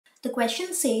The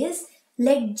question says,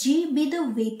 let G be the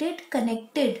weighted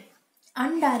connected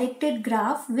undirected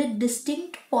graph with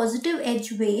distinct positive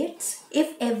edge weights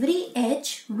if every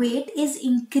edge weight is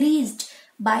increased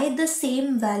by the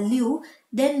same value,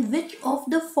 then which of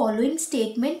the following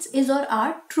statements is or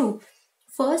are true?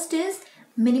 First is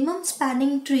minimum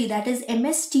spanning tree, that is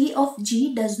MST of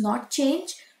G does not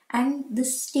change, and the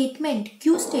statement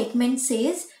Q statement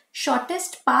says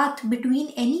shortest path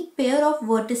between any pair of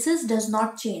vertices does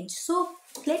not change. So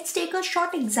let's take a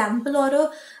short example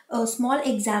or a small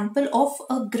example of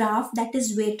a graph that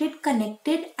is weighted,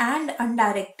 connected and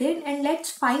undirected, and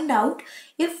let's find out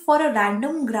if for a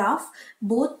random graph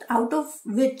both out of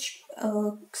which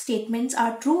statements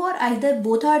are true, or either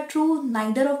both are true,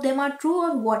 neither of them are true,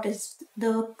 or what is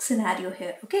the scenario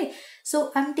here. Okay,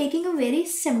 so I'm taking a very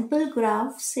simple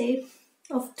graph, say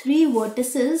of 3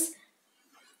 vertices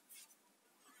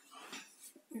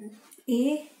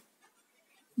A,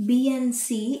 B and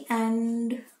C,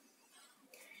 and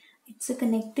it's a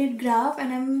connected graph,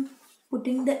 and I'm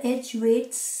putting the edge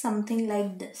weights something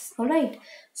like this. Alright,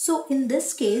 so in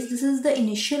this case this is the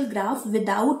initial graph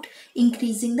without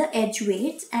increasing the edge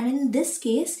weights, and in this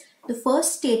case the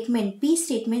first statement, P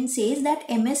statement, says that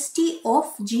MST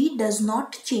of G does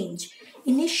not change.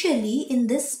 Initially in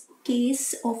this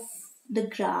case of the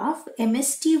graph,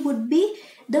 MST would be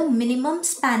the minimum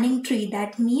spanning tree.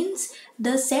 That means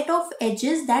the set of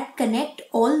edges that connect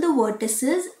all the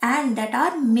vertices and that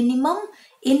are minimum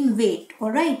in weight.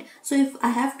 Alright, so if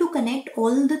I have to connect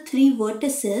all the 3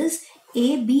 vertices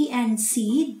A, B and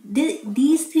C,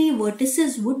 these 3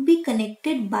 vertices would be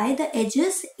connected by the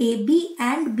edges AB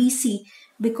and BC,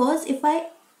 because if I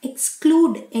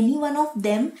exclude any one of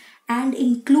them and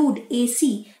include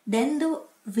AC, then the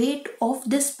weight of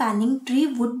this spanning tree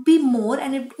would be more,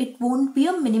 and it won't be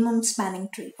a minimum spanning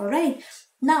tree. Alright,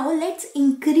 now let's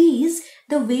increase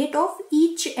the weight of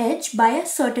each edge by a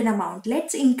certain amount.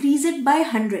 Let's increase it by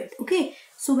 100. Okay,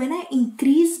 so when I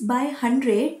increase by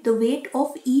 100 the weight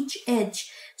of each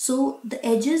edge, so the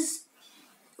edges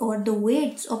or the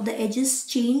weights of the edges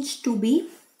change to be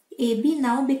AB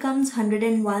now becomes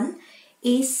 101,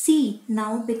 AC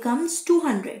now becomes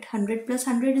 200, 100 plus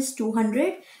 100 is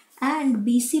 200, and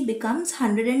BC becomes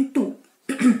 102.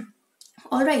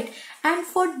 Alright, and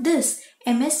for this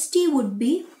MST would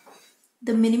be,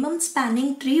 the minimum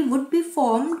spanning tree would be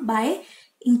formed by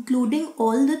including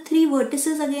all the 3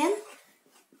 vertices again,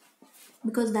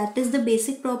 because that is the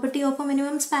basic property of a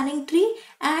minimum spanning tree,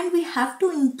 and we have to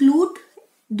include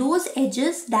those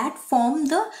edges that form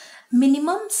the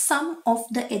minimum sum of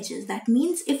the edges. That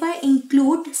means if I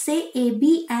include say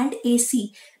AB and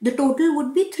AC, the total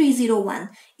would be 301.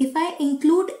 If I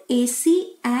include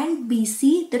AC and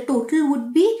BC, the total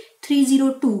would be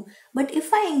 302. But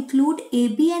if I include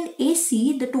AB and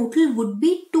AC, the total would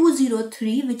be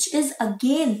 203, which is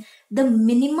again the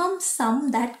minimum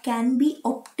sum that can be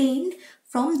obtained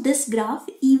from this graph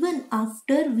even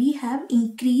after we have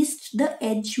increased the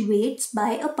edge weights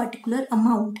by a particular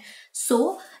amount.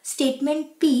 So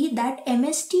statement P, that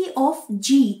MST of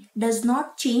G does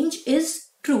not change, is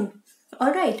true.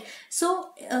 Alright, so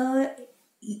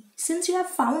since you have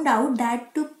found out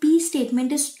that the P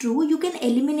statement is true, you can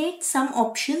eliminate some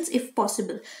options if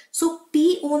possible. So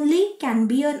P only can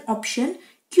be an option,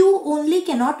 Q only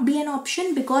cannot be an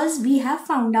option, because we have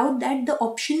found out that the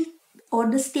option or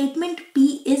the statement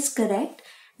P is correct.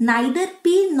 Neither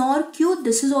P nor Q,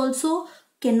 this is also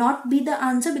cannot be the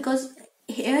answer, because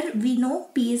here we know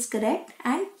P is correct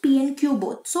and P and Q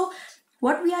both. So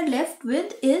what we are left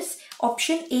with is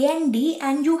option A and D,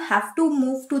 and you have to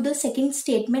move to the second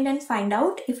statement and find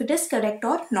out if it is correct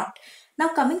or not. Now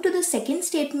coming to the second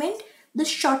statement, the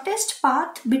shortest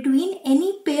path between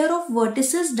any pair of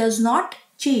vertices does not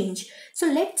change. So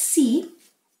let's see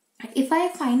if I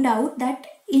find out that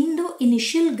in the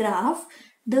initial graph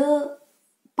the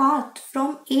path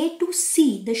from A to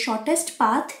C, the shortest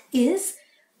path is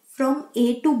from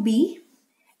A to B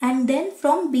and then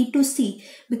from B to C,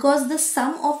 because the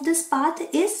sum of this path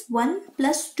is 1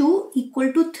 plus 2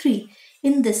 equal to 3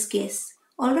 in this case.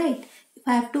 Alright, if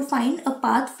I have to find a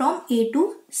path from A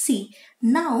to C.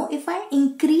 Now if I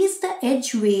increase the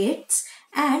edge weights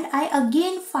and I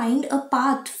again find a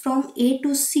path from A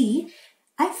to C,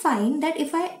 I find that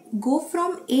if I go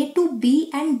from A to B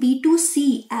and B to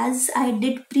C as I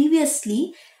did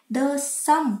previously, the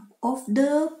sum of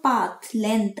the path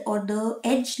length or the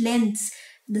edge lengths,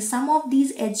 the sum of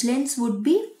these edge lengths would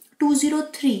be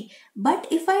 203. But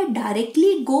if I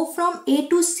directly go from A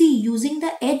to C using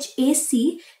the edge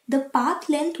AC, the path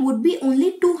length would be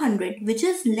only 200, which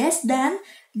is less than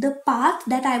the path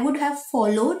that I would have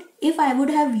followed if I would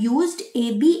have used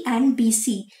AB and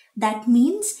BC. That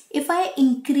means if I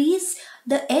increase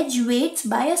the edge weights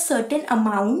by a certain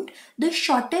amount, the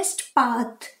shortest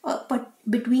path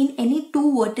between any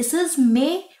two vertices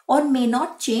may or may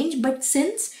not change, but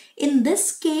since in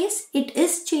this case it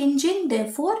is changing,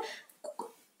 therefore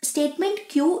statement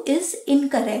Q is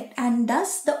incorrect, and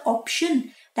thus the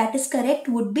option that is correct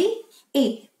would be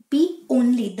A. P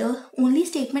only. The only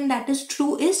statement that is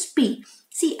true is P.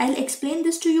 See, I'll explain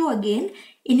this to you again.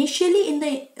 Initially in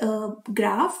the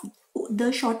graph,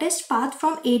 the shortest path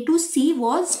from A to C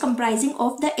was comprising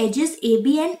of the edges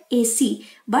AB and AC.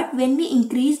 But when we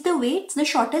increased the weights, the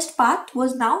shortest path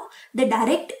was now the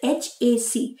direct edge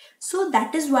AC. So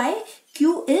that is why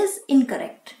Q is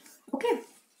incorrect. Okay.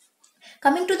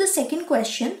 Coming to the second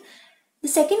question. The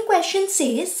second question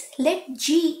says, let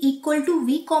G equal to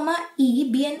V comma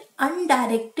E be an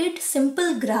undirected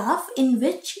simple graph in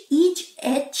which each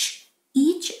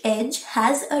edge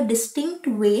has a distinct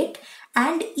weight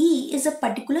and E is a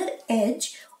particular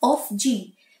edge of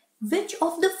G. Which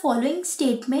of the following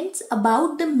statements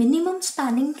about the minimum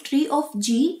spanning tree of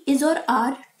G is or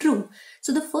are true?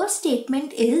 So the first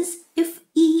statement is, if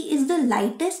E is the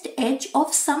lightest edge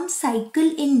of some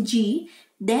cycle in G,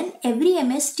 then every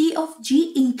MST of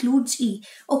G includes E.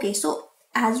 Okay, so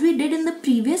as we did in the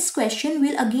previous question,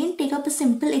 we'll again take up a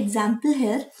simple example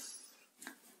here.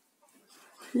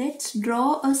 Let's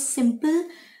draw a simple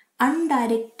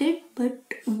undirected but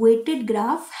weighted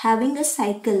graph having a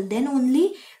cycle. Then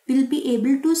only we'll be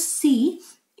able to see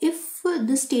if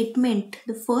the statement,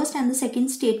 the first and the second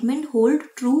statement, hold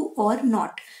true or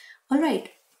not. Alright,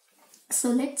 so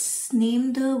let's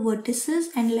name the vertices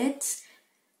and let's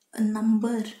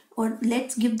number, or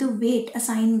let's give the weight,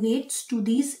 assign weights to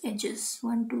these edges.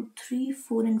 1, 2, 3,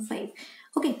 4 and 5.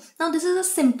 Okay, now this is a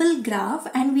simple graph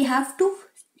and we have to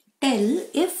tell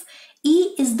if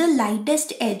E is the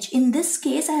lightest edge. In this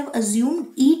case, I have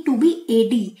assumed E to be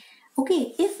AD.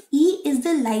 Okay, if E is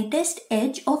the lightest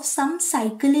edge of some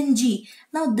cycle in G.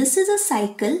 Now this is a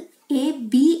cycle, A,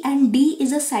 B and D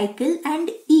is a cycle,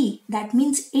 and E, that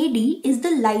means AD, is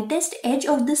the lightest edge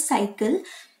of the cycle.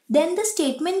 Then the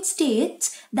statement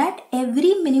states that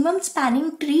every minimum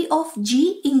spanning tree of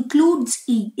G includes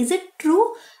E. Is it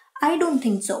true? I don't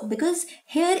think so, because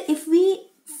here if we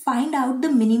find out the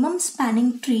minimum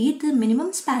spanning tree, the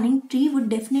minimum spanning tree would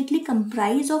definitely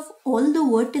comprise of all the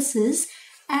vertices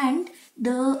and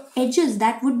the edges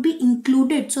that would be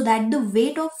included, so that the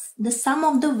weight of the sum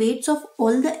of the weights of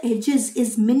all the edges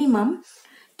is minimum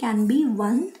can be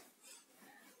 1,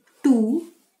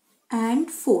 2 and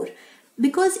 4.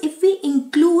 Because if we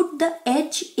include the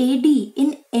edge AD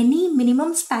in any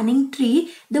minimum spanning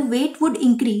tree, the weight would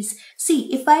increase.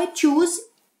 See, if I choose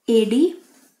AD,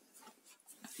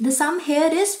 the sum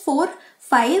here is 4,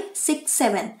 5, 6,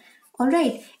 7.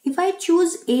 Alright, if I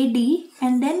choose AD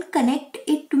and then connect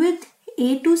it with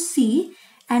A to C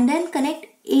and then connect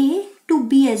A to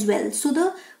B as well. So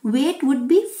the weight would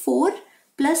be 4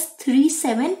 plus 3,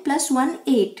 7 plus 1,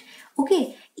 8.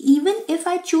 Okay, even if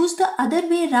I choose the other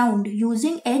way round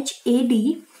using edge AD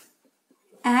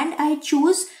and I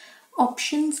choose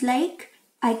options like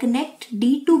I connect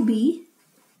D to B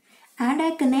and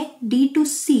I connect D to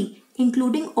C,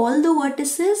 including all the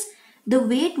vertices, the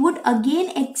weight would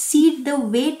again exceed the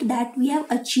weight that we have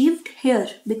achieved here,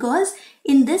 because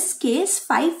in this case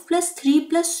 5 plus 3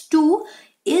 plus 2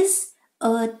 is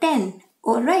 10.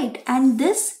 Alright, and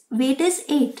this weight is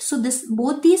 8. So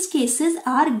both these cases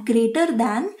are greater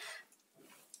than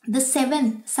the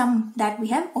 7 sum that we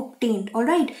have obtained.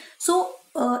 Alright, so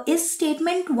is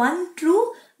statement 1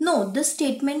 true? No, this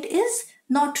statement is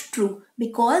not true,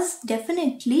 because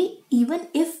definitely even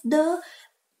if the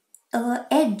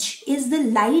edge is the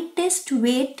lightest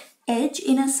weight edge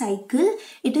in a cycle,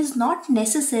 it is not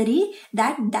necessary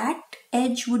that that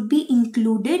edge would be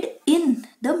included in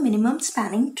the minimum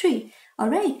spanning tree.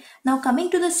 Alright, now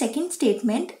coming to the second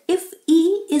statement, if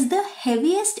E is the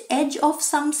heaviest edge of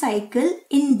some cycle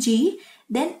in G,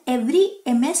 then every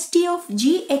MST of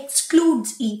G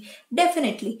excludes E.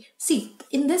 Definitely. See,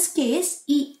 in this case,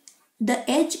 the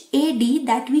edge AD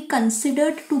that we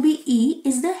considered to be E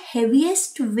is the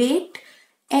heaviest weight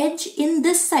edge in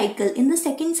this cycle. In the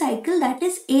second cycle, that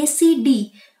is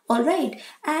ACD. Alright,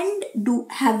 and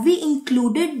have we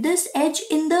included this edge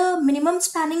in the minimum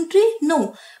spanning tree?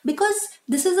 No, because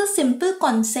this is a simple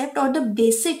concept or the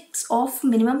basics of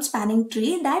minimum spanning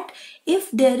tree, that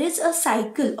if there is a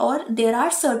cycle or there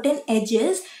are certain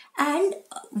edges and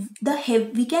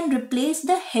we can replace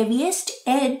the heaviest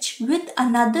edge with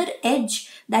another edge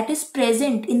that is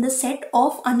present in the set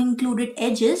of unincluded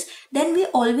edges, then we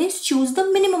always choose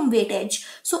the minimum weight edge.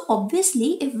 So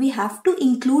obviously, if we have to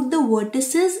include the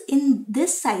vertices in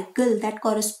this cycle that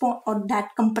correspond or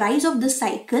that comprise of this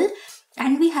cycle,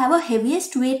 and we have a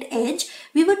heaviest weight edge,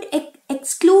 we would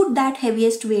exclude that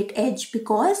heaviest weight edge,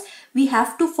 because we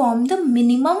have to form the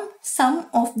minimum sum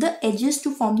of the edges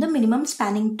to form the minimum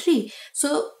spanning tree.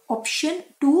 So option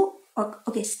 2,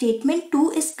 okay, statement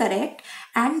 2 is correct,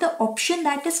 and the option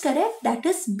that is correct, that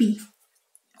is B.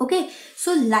 Okay,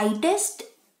 so lightest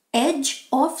edge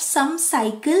of some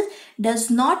cycle does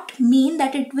not mean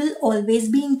that it will always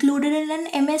be included in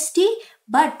an MST,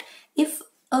 but if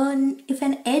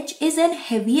an edge is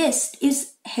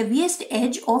heaviest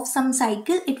edge of some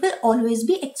cycle, it will always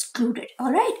be excluded.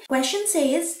 All right. Question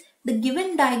says the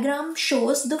given diagram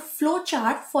shows the flow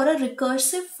chart for a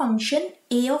recursive function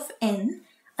a of n.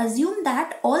 Assume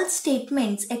that all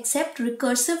statements except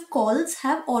recursive calls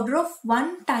have order of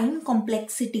 1 time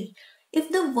complexity.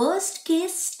 If the worst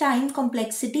case time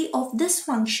complexity of this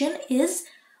function is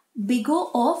big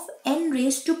O of n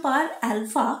raised to power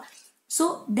alpha,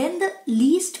 so then the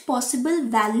least possible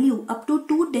value up to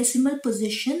 2 decimal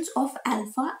positions of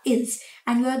alpha is,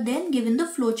 and you are then given the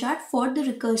flowchart for the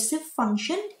recursive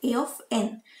function a of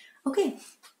n. Okay,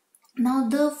 now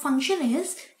the function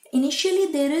is, initially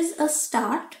there is a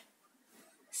start,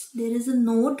 there is a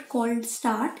node called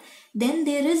start, then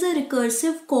there is a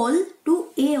recursive call to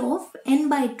a of n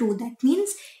by 2. That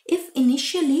means if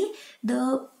initially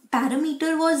the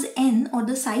parameter was n, or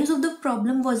the size of the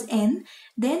problem was n,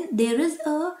 then there is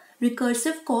a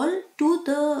recursive call to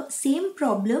the same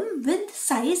problem with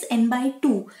size n by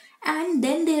 2, and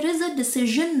then there is a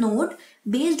decision node.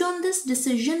 Based on this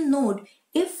decision node,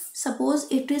 if suppose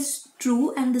it is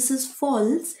true and this is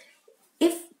false,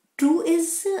 if true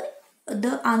is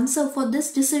the answer for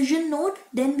this decision node,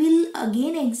 then we'll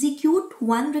again execute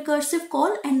one recursive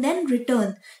call and then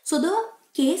return. So the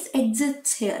case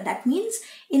exits here. That means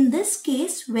in this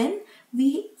case, when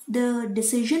the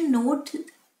decision node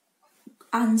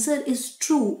answer is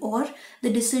true, or the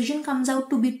decision comes out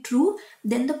to be true,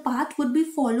 then the path would be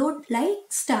followed like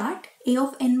start, a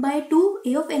of n by 2,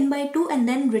 a of n by 2, and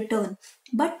then return.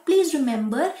 But please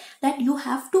remember that you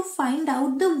have to find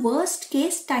out the worst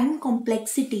case time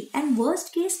complexity, and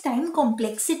worst case time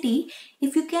complexity,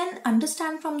 if you can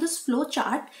understand from this flow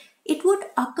chart, it would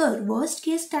occur, worst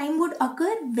case time would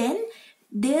occur when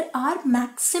there are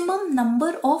maximum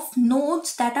number of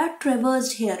nodes that are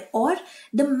traversed here, or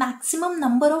the maximum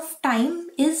number of time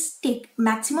is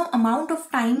maximum amount of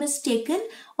time is taken,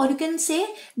 or you can say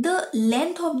the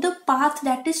length of the path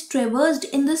that is traversed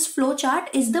in this flow chart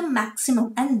is the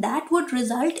maximum, and that would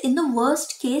result in the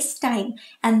worst case time.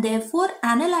 And therefore,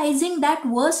 analyzing that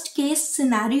worst case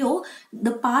scenario,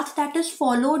 the path that is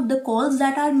followed, the calls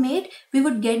that are made, we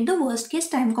would get the worst case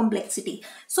time complexity.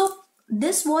 So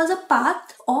this was a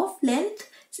path of length,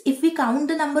 if we count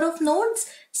the number of nodes,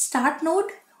 start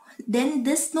node, then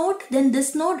this node,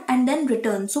 and then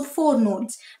return. So 4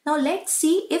 nodes. Now let's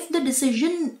see if the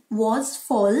decision was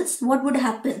false, what would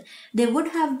happen? There would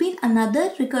have been another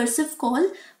recursive call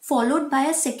followed by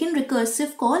a second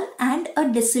recursive call and a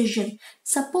decision.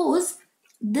 Suppose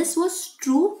this was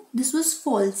true, this was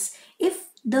false. If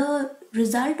the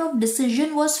result of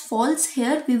decision was false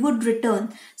here, we would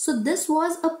return. So this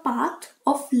was a path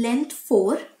of length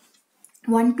 4,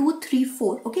 1 2 3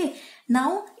 4. Okay,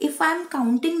 now if I am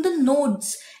counting the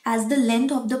nodes as the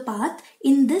length of the path,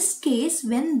 in this case,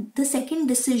 when the second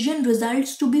decision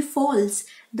results to be false,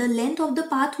 the length of the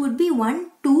path would be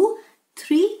 1 2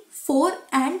 3 4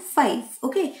 and 5.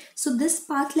 Okay, so this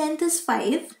path length is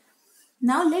 5.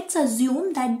 Now let's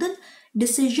assume that the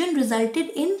decision resulted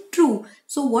in true.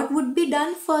 So what would be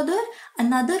done further?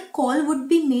 Another call would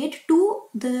be made to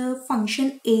the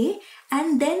function a,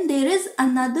 and then there is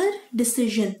another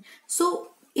decision.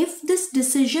 So if this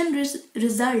decision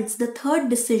results, the third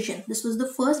decision, this was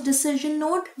the first decision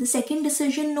node, the second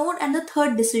decision node, and the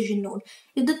third decision node.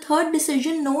 If the third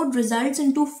decision node results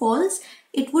into false,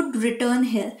 it would return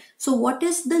here. So what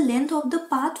is the length of the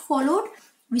path followed?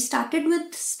 We started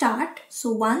with start,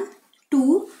 so 1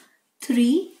 2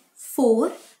 3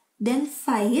 4, then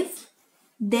 5,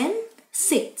 then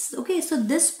 6. Okay, so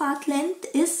this path length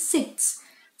is 6.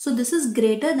 So this is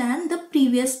greater than the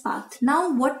previous path.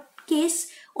 Now what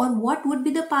case, or what would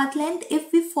be the path length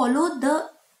if we follow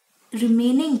the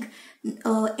remaining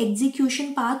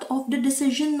execution path of the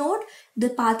decision node? The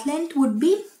path length would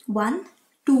be 1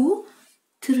 2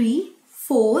 3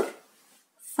 4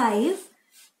 5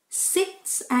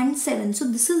 6 and 7.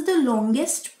 So this is the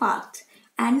longest path,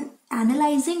 and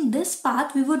analyzing this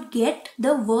path we would get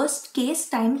the worst case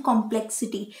time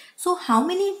complexity. So how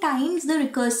many times the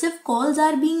recursive calls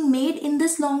are being made in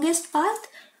this longest path?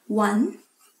 1,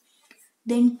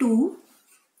 then 2,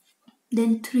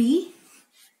 then 3,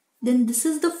 then this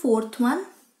is the fourth one,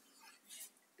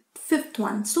 fifth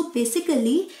one. So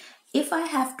basically, if I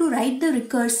have to write the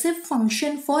recursive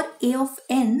function for a of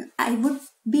n, I would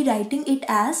be writing it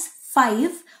as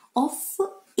 5 of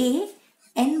a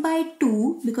n by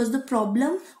 2, because the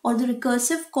problem or the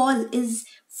recursive call is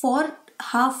for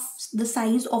half the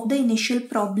size of the initial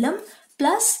problem,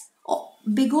 plus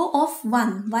big O of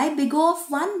 1. Why big O of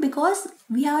 1? Because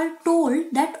we are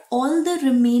told that all the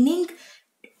remaining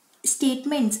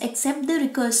statements except the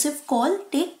recursive call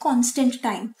take constant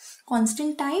time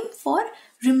for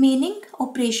remaining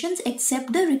operations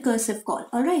except the recursive call.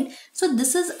 Alright, so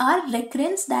this is our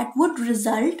recurrence that would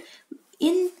result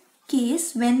in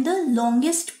case when the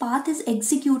longest path is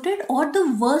executed or the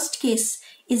worst case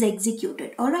is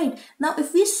executed. Alright, now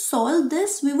if we solve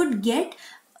this, we would get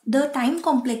the time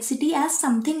complexity as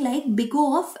something like big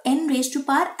O of n raised to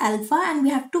power alpha, and we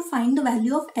have to find the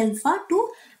value of alpha to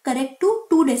correct to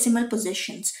 2 decimal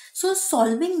positions. So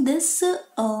solving this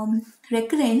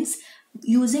recurrence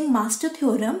using master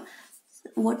theorem,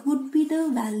 what would be the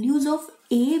values of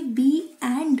a, b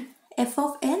and f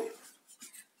of n?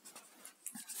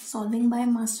 Solving by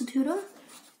master theorem.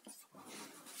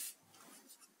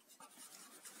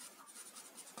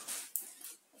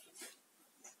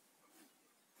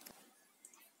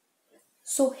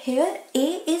 So here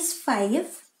a is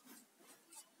 5,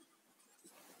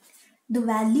 the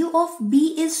value of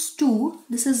b is 2,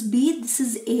 this is b, this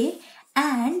is a,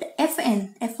 and f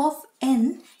of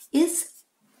n is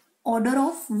order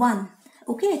of 1.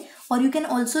 Okay, or you can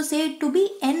also say it to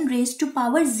be n raised to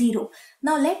power 0.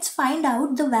 Now let's find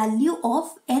out the value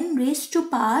of n raised to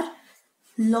power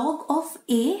log of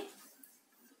a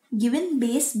given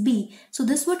base b. So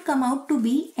this would come out to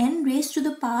be n raised to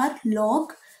the power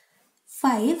log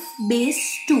 5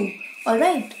 base 2.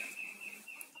 Alright.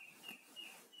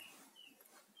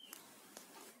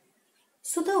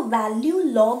 So the value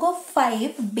log of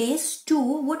 5 base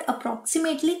 2 would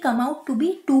approximately come out to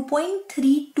be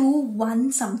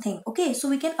 2.321 something. Okay, so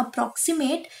we can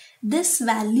approximate this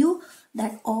value,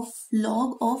 that of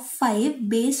log of 5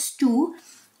 base 2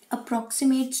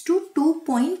 approximates to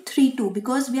 2.32,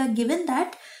 because we are given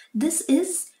that this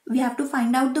is, we have to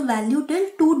find out the value till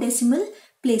 2 decimal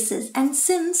places, and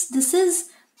since this is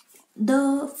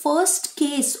the first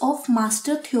case of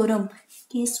master theorem,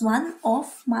 case 1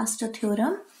 of master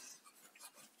theorem,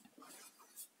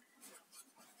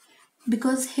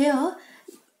 because here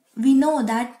we know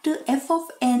that f of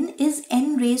n is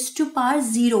n raised to power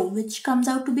 0, which comes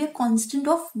out to be a constant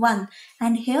of 1,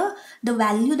 and here the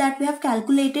value that we have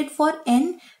calculated for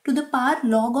n to the power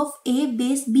log of a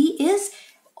base b is,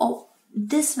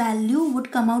 this value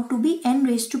would come out to be n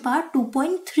raised to power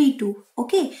 2.32.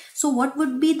 Okay, so what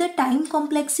would be the time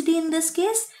complexity in this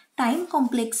case? Time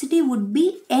complexity would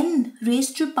be n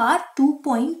raised to power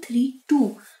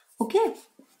 2.32. Okay,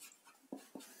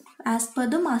 as per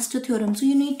the master theorem. So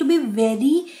you need to be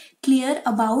very clear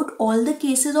about all the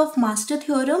cases of master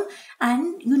theorem,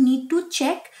 and you need to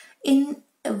check in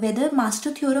whether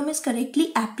master theorem is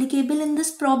correctly applicable in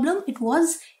this problem. It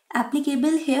was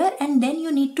applicable here, and then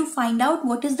you need to find out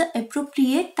what is the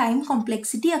appropriate time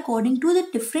complexity according to the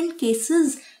different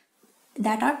cases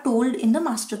that are told in the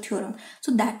master theorem.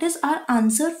 So that is our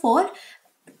answer for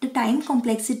the time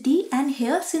complexity, and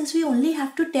here since we only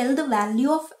have to tell the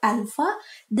value of alpha,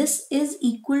 this is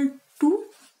equal to,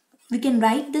 we can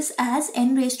write this as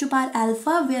n raised to power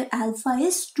alpha, where alpha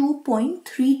is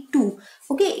 2.32.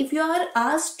 Okay, if you are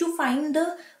asked to find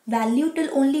the value till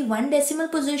only 1 decimal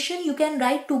position, you can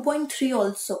write 2.3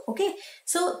 also. Okay,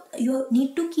 so you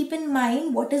need to keep in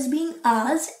mind what is being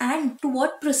asked and to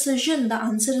what precision the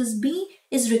answer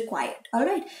is required. All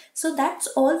right, so that's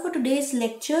all for today's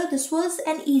lecture. This was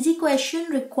an easy question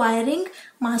requiring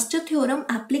master theorem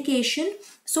application.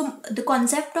 So the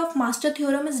concept of master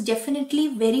theorem is definitely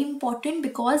very important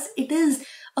because it is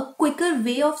a quicker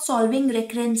way of solving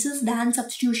recurrences than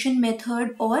substitution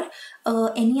method or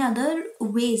any other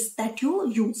ways that you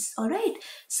use. All right,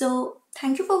 so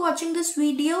thank you for watching this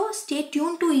video. Stay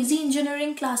tuned to Easy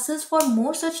Engineering classes for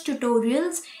more such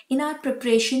tutorials in our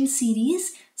preparation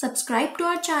series. Subscribe to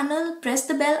our channel, press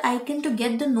the bell icon to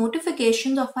get the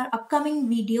notifications of our upcoming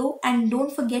video, and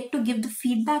don't forget to give the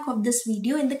feedback of this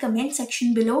video in the comment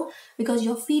section below, because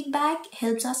your feedback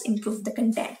helps us improve the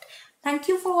content. Thank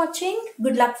you for watching.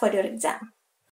 Good luck for your exam.